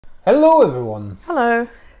Hello everyone! Hello.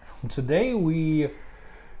 Today we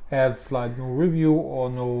have like no review or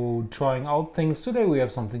no trying out things. Today we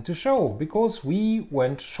have something to show because we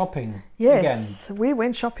went shopping Yes, we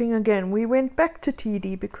went shopping again. We went back to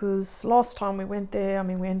Tedi because last time we went there,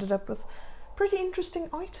 we ended up with pretty interesting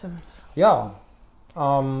items. Yeah.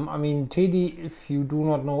 Tedi, if you do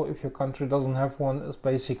not know, if your country doesn't have one, is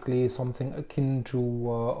basically something akin to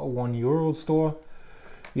a €1 store.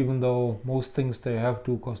 Even though most things they have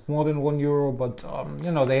do cost more than €1, but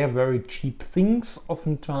they have very cheap things,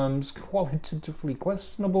 oftentimes qualitatively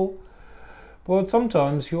questionable. But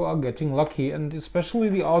sometimes you are getting lucky, and especially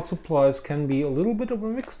the art supplies can be a little bit of a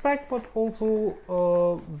mixed bag, but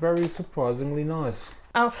also very surprisingly nice.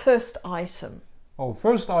 Our first item. Oh,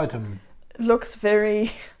 first item. Looks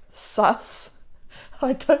very sus.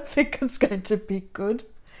 I don't think it's going to be good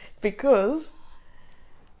because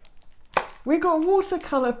we got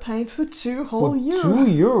watercolour paint for €2 whole.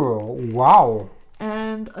 €2? Wow.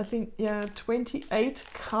 And I think, 28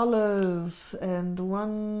 colours and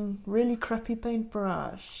one really crappy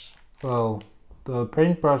paintbrush. Well, the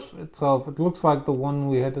paintbrush itself, it looks like the one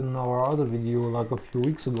we had in our other video like a few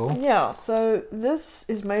weeks ago. Yeah, so this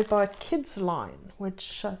is made by Kids Line,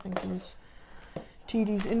 which I think is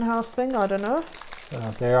Tedi's in-house thing, I don't know.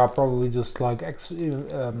 They are probably just like,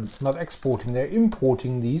 not exporting, they're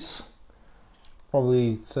importing these.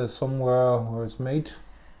 Probably it says somewhere where it's made.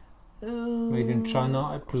 Made in China,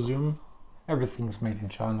 I presume. Everything's made in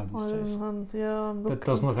China these days. That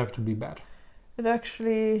does not have to be bad. It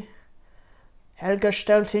actually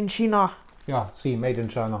hergestellt in China. Yeah, see, made in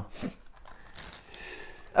China.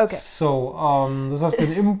 Okay. So this has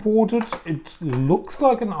been imported. It looks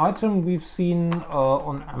like an item we've seen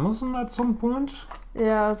on Amazon at some point.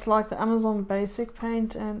 Yeah, it's like the Amazon basic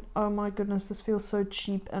paint, and oh my goodness, this feels so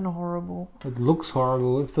cheap and horrible. It looks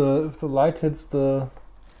horrible. If the light hits the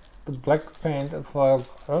black paint, it's like,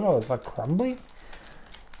 I don't know, it's like crumbly.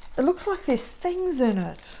 It looks like there's things in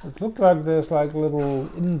it. It looks like there's like little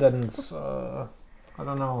indents, I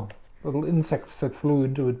don't know, little insects that flew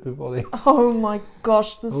into it before they... Oh my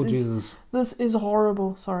gosh, Jesus. This is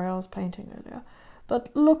horrible. Sorry, I was painting earlier.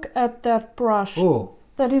 But look at that brush. Oh.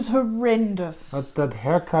 That is horrendous. That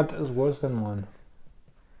haircut is worse than mine.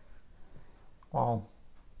 Wow.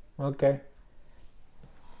 Okay.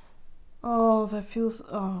 Oh, that feels...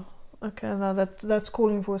 Oh, okay. Now that's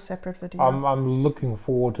calling for a separate video. I'm looking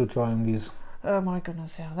forward to trying these. Oh my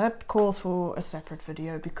goodness, yeah. That calls for a separate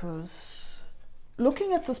video because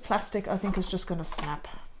looking at this plastic, I think is just going to snap.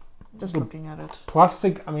 Just looking at it.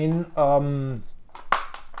 Plastic, oh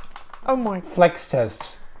my... Flex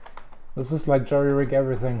test. This is like Jerry Rig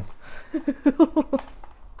everything.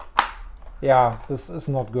 Yeah, this is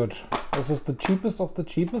not good. This is the cheapest of the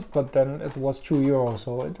cheapest, but then it was €2,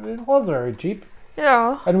 so it was very cheap.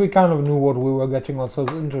 Yeah. And we kind of knew what we were getting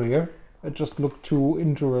ourselves into here. It just looked too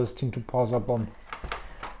interesting to pass up on.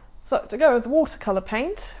 So to go with watercolour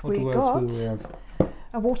paint, what we else got will we have?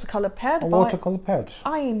 a watercolour pad. Watercolour pad.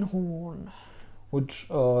 Einhorn. Which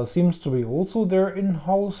seems to be also their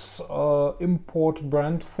in-house import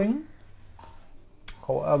brand thing.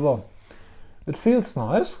 However, it feels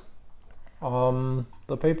nice.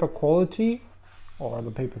 The paper quality, or the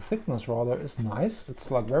paper thickness rather, is nice. It's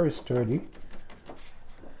like very sturdy.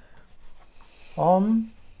 I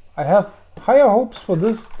have higher hopes for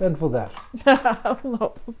this than for that.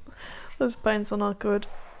 No, those paints are not good.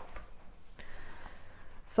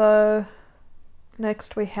 So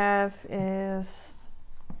next we have is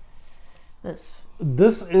this.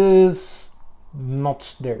 This is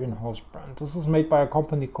not their in-house brand. This is made by a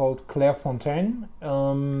company called Clairefontaine.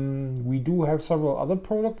 We do have several other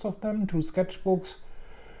products of them, 2 sketchbooks,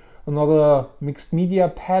 another mixed media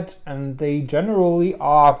pad, and they generally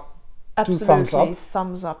are absolutely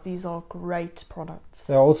thumbs up. These are great products.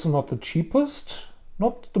 They're also not the cheapest,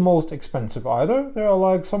 not the most expensive either. They are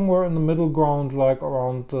like somewhere in the middle ground, like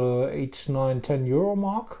around the €8, €9, €10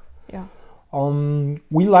 mark. Yeah.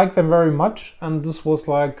 We like them very much, and this was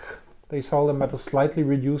like, they sell them at a slightly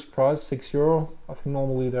reduced price, €6. I think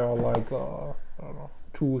normally they are like, I don't know,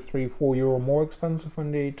 €2, €3, €4 more expensive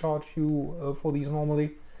when they charge you for these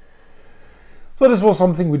normally. So this was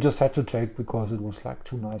something we just had to take because it was like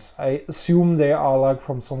too nice. I assume they are like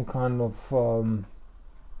from some kind of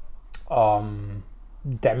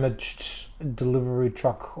damaged delivery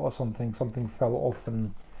truck or something. Something fell off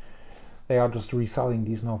and they are just reselling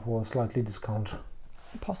these now for a slightly discount.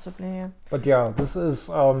 Possibly, yeah. But yeah, this is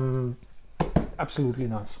absolutely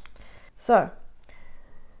nice. So,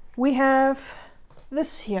 we have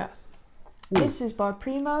this here. Ooh. This is by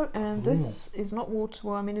Primo, and this is not water.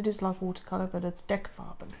 Well, I mean, it is like watercolor, but it's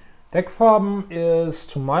Deckfarben. Deckfarben is,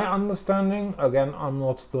 to my understanding, again, I'm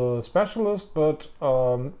not the specialist, but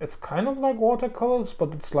it's kind of like watercolors,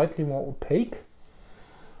 but it's slightly more opaque.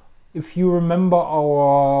 If you remember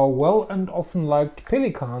our well and often liked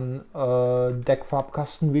Pelikan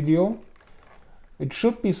Deckfarbkasten video, it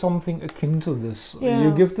should be something akin to this. Yeah.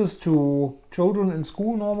 You give this to children in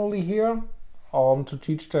school normally here to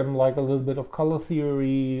teach them like a little bit of color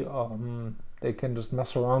theory. They can just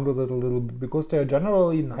mess around with it a little bit because they're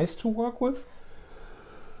generally nice to work with.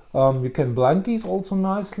 You can blend these also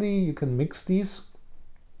nicely. You can mix these.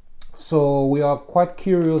 So we are quite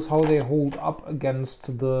curious how they hold up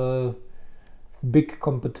against the big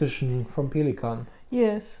competition from Pelikan.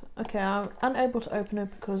 Yes. Okay, I'm unable to open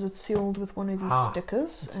it because it's sealed with one of these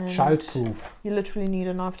stickers. It's childproof. You literally need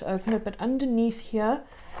a knife to open it. But underneath here,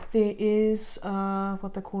 there is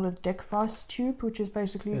what they call a Deckfarb tube, which is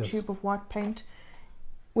basically a tube of white paint,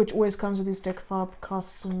 which always comes with these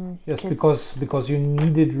Deckfarbkasten Yes, kits. because you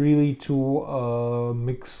need it really to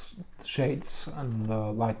mix shades and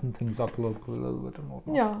lighten things up a little bit and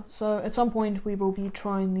whatnot. Yeah, so at some point we will be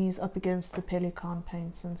trying these up against the Pelikan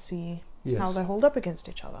paints and see how they hold up against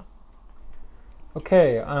each other.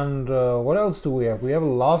 Okay, and what else do we have? We have a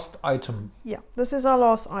last item. Yeah, this is our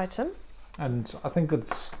last item. And I think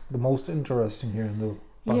it's the most interesting here in the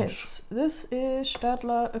bunch. Yes, this is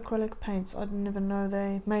Staedtler acrylic paints. I didn't even know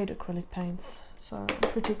they made acrylic paints, so I'm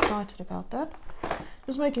pretty excited about that.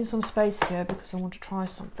 Just making some space here because I want to try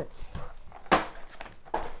something.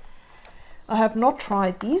 I have not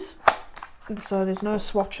tried these, so there's no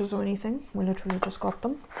swatches or anything. We literally just got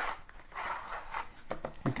them.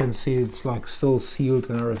 You can see it's like still sealed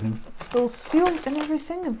and everything. It's still sealed and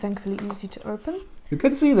everything, and thankfully easy to open. You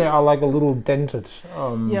can see they are like a little dented.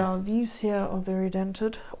 Yeah, these here are very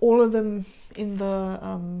dented. All of them in the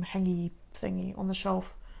hangy thingy on the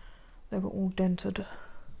shelf, they were all dented.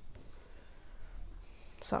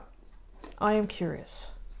 So, I am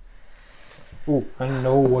curious. Oh, I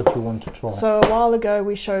know what you want to try. So a while ago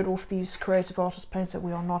we showed off these creative artist paints that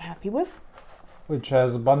we are not happy with. Which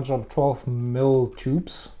has a bunch of 12mm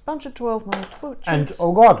tubes. Bunch of 12mm tubes. And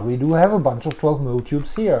oh god, we do have a bunch of 12mm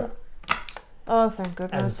tubes here. Oh, thank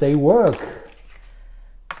goodness. And they work.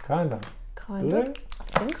 Kinda. Kinda. Do they?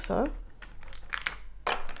 I think so.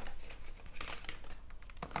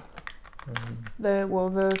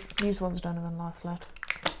 These ones don't even lie flat.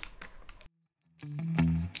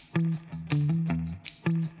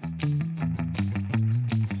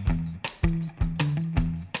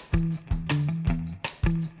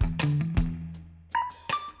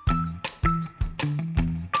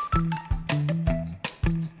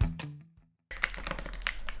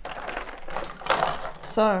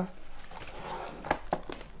 So,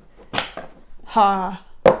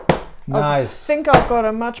 nice. I think I've got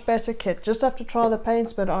a much better kit. Just have to try the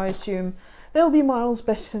paints, but I assume they'll be miles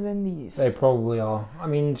better than these. They probably are. I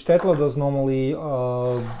mean, Staedtler does normally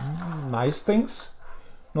nice things.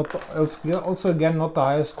 Also, again, not the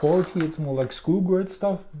highest quality. It's more like school grade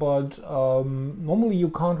stuff, but normally you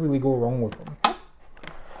can't really go wrong with them.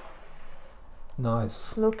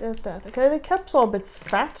 Nice. Look at that. Okay, the caps are a bit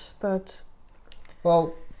fat, but...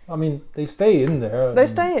 Well, I mean, they stay in there. They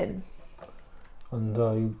stay in.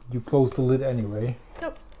 And you close the lid anyway.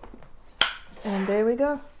 Yep. And there we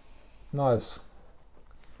go. Nice.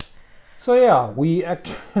 So yeah, we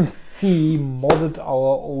actually modded our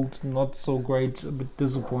old, not so great, a bit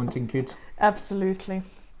disappointing kit. Absolutely.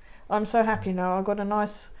 I'm so happy now. I've got a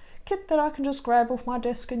nice kit that I can just grab off my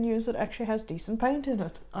desk and use that actually has decent paint in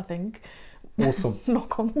it, I think. Awesome.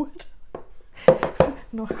 Knock on wood.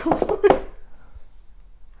 Knock on wood.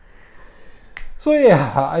 So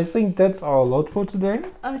yeah, I think that's our lot for today.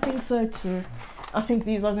 I think so too. I think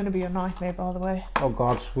these are going to be a nightmare, by the way. Oh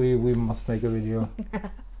gosh, we must make a video.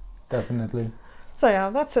 Definitely. So yeah,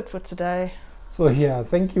 that's it for today. So yeah,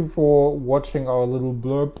 thank you for watching our little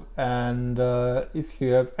blurb, and if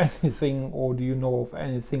you have anything or do you know of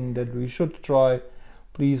anything that we should try,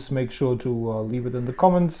 please make sure to leave it in the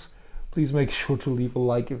comments. Please make sure to leave a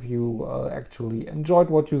like if you actually enjoyed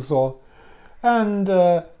what you saw, and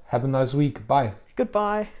have a nice week. Bye.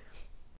 Goodbye.